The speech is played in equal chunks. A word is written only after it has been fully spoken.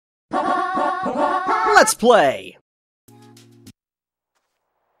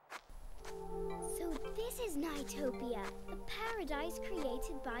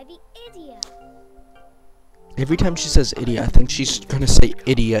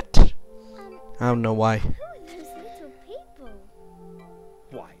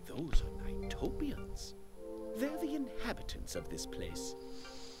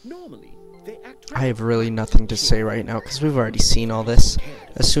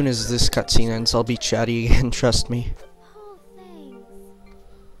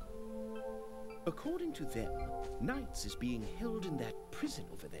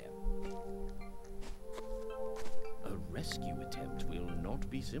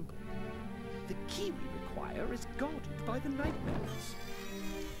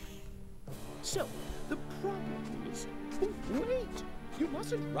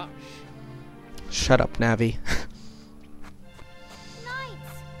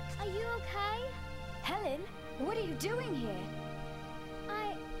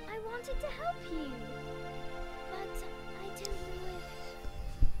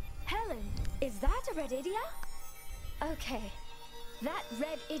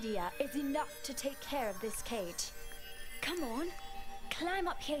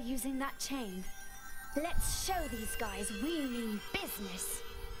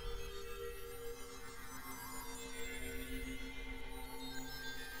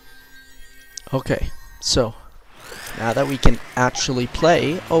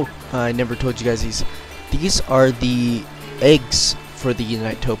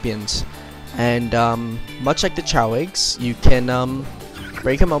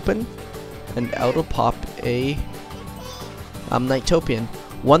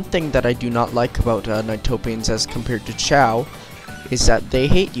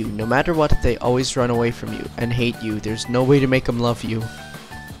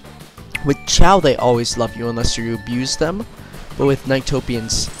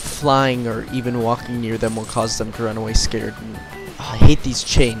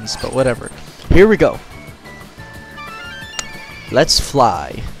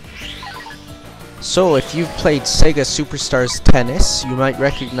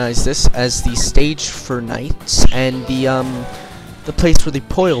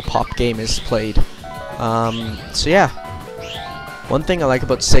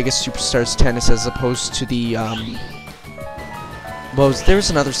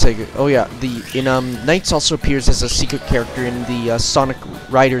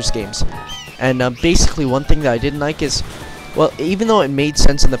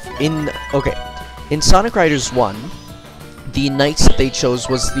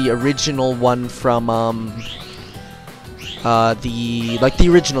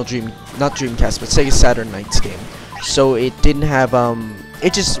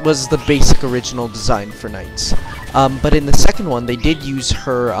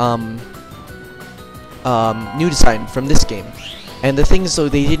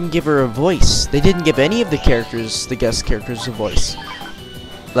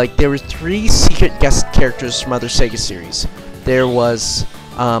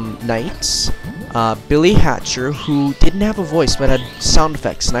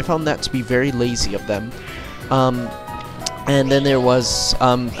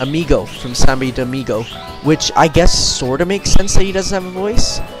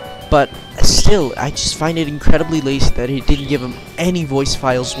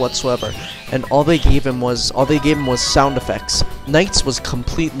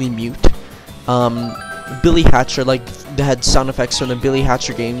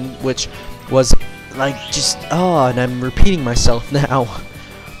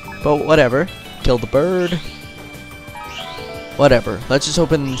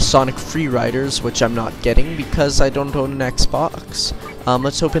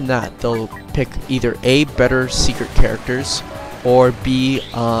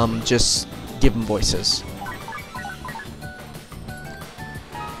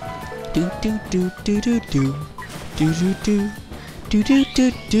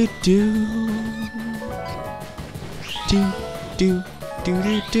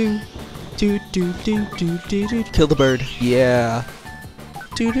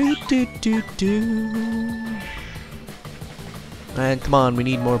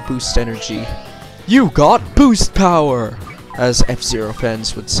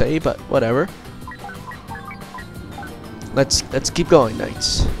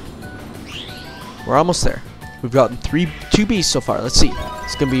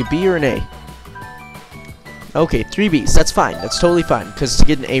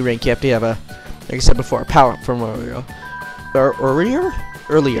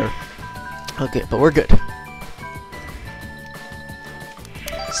Okay, but we're good.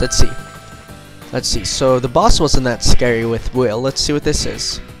 So let's see. Let's see. So the boss wasn't that scary with Will. Let's see what this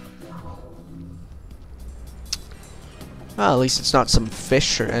is. Well, at least it's not some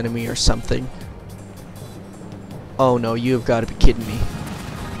fish or enemy or something. Oh no, you have got to be kidding me.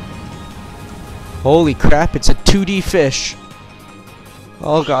 Holy crap, it's a 2D fish.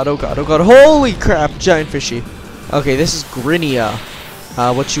 Oh god, oh god, oh god. Holy crap, giant fishy. Okay, this is Grinia.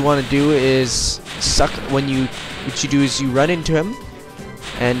 What you want to do is what you do is you run into him,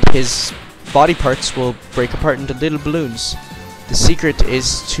 and his body parts will break apart into little balloons. The secret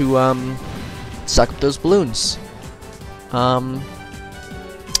is to suck up those balloons. And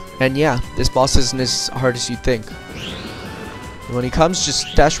yeah, this boss isn't as hard as you think. When he comes,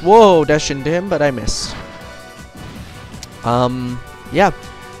 just dash into him, but I missed. Yeah.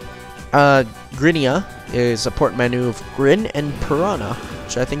 Grinia is a portmanteau of Grin and Piranha,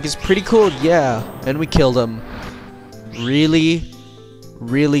 which I think is pretty cool. Yeah, and we killed him really,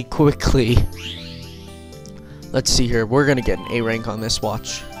 really quickly. Let's see here. We're gonna get an A rank on this.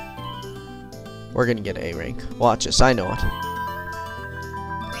 Watch. We're gonna get an A rank. Watch us. I know it.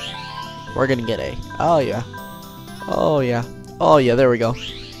 We're gonna get A. Oh yeah. Oh yeah. Oh yeah. There we go.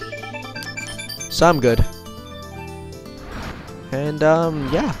 So I'm good. And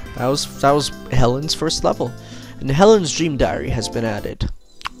yeah, that was Helen's first level, and Helen's dream diary has been added.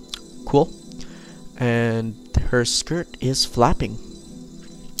 Cool. And her skirt is flapping.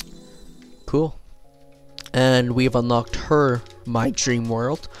 Cool. And we've unlocked her My Dream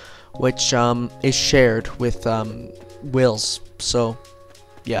World, which is shared with Will's. So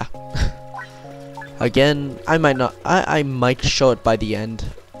yeah. Again, I might show it by the end.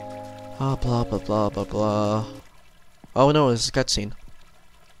 Blah blah blah blah blah blah. Oh no, it's a cutscene.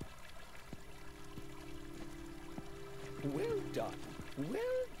 Well done. Well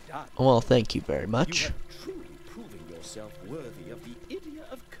done. Well, thank you very You much. have truly proven yourself worthy of the idiot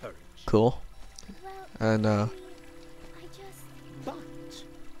of courage. Cool. Well, And I just... But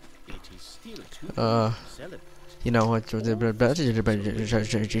it is still too Uh, early to celebrate. you know what?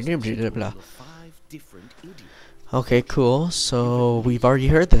 Five different idiots. Okay, cool. So we've already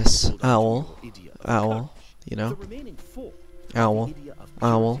heard this. Owl, owl. You know, The remaining four, owl, the idiot of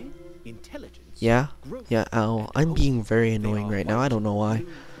owl. purity, intelligence, Yeah, growth, yeah, owl. and I'm being hope. very They annoying are right now. I white, don't know why. blue,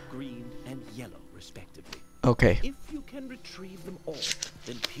 green, and yellow, respectively. Okay. If you can retrieve them all,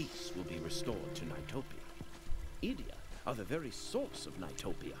 then peace will be restored to Nightopia. Idia are the very source of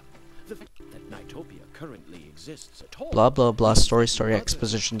Nightopia. The fact that Nightopia currently exists at all. Blah blah blah. Story,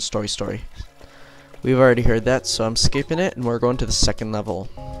 exposition, story. We've already heard that, so I'm skipping it, and we're going to the second level.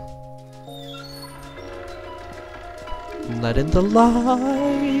 Let in the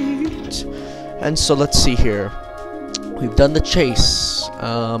light. And so let's see here. We've done the chase,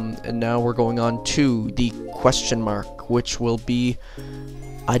 and now we're going on to the question mark, which will be,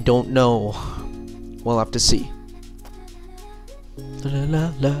 I don't know. We'll have to see.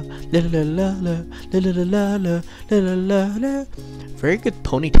 Very good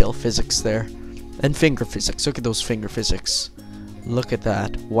ponytail physics there, and finger physics. Look at those finger physics. Look at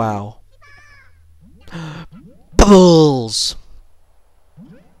that. Wow. Bubbles!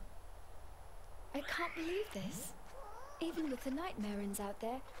 I can't believe this. Even with the nightmarins out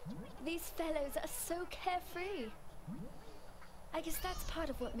there, these fellows are so carefree. I guess that's part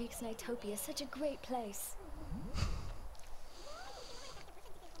of what makes Nightopia such a great place. Hey,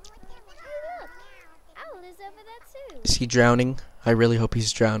 look! Owl is over there too. Is he drowning? I really hope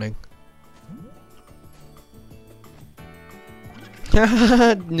he's drowning.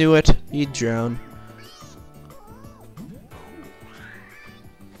 Knew it. He'd drown.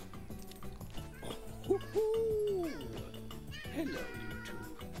 Hello, you two.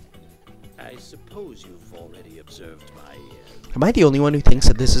 I suppose you've already observed my... Am I the only one who thinks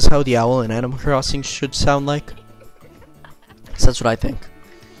that this is how the owl in Animal Crossing should sound like? 'Cause that's what I think.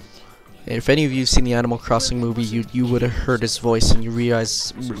 If any of you have seen the Animal Crossing movie, you would have heard his voice and you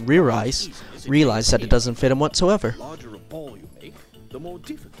realize that it doesn't fit him whatsoever. The larger a ball you make, the more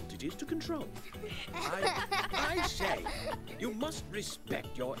difficult it is to control. I say, you must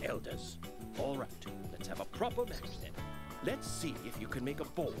respect your elders. All right, let's have a proper match then. Let's see if you can make a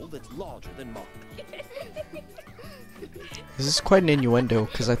ball that's larger than mine. This is quite an innuendo,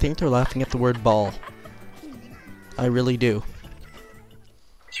 because I think they're laughing at the word ball. I really do.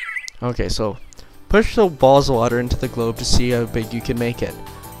 Okay, so push the balls of water into the globe to see how big you can make it.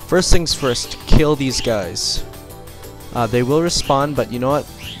 First things first, kill these guys. They will respawn, but you know what?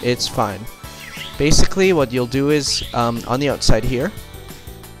 It's fine. Basically, what you'll do is, on the outside here,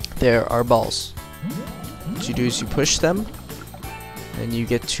 there are balls. What you do is you push them, and you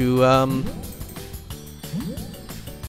get to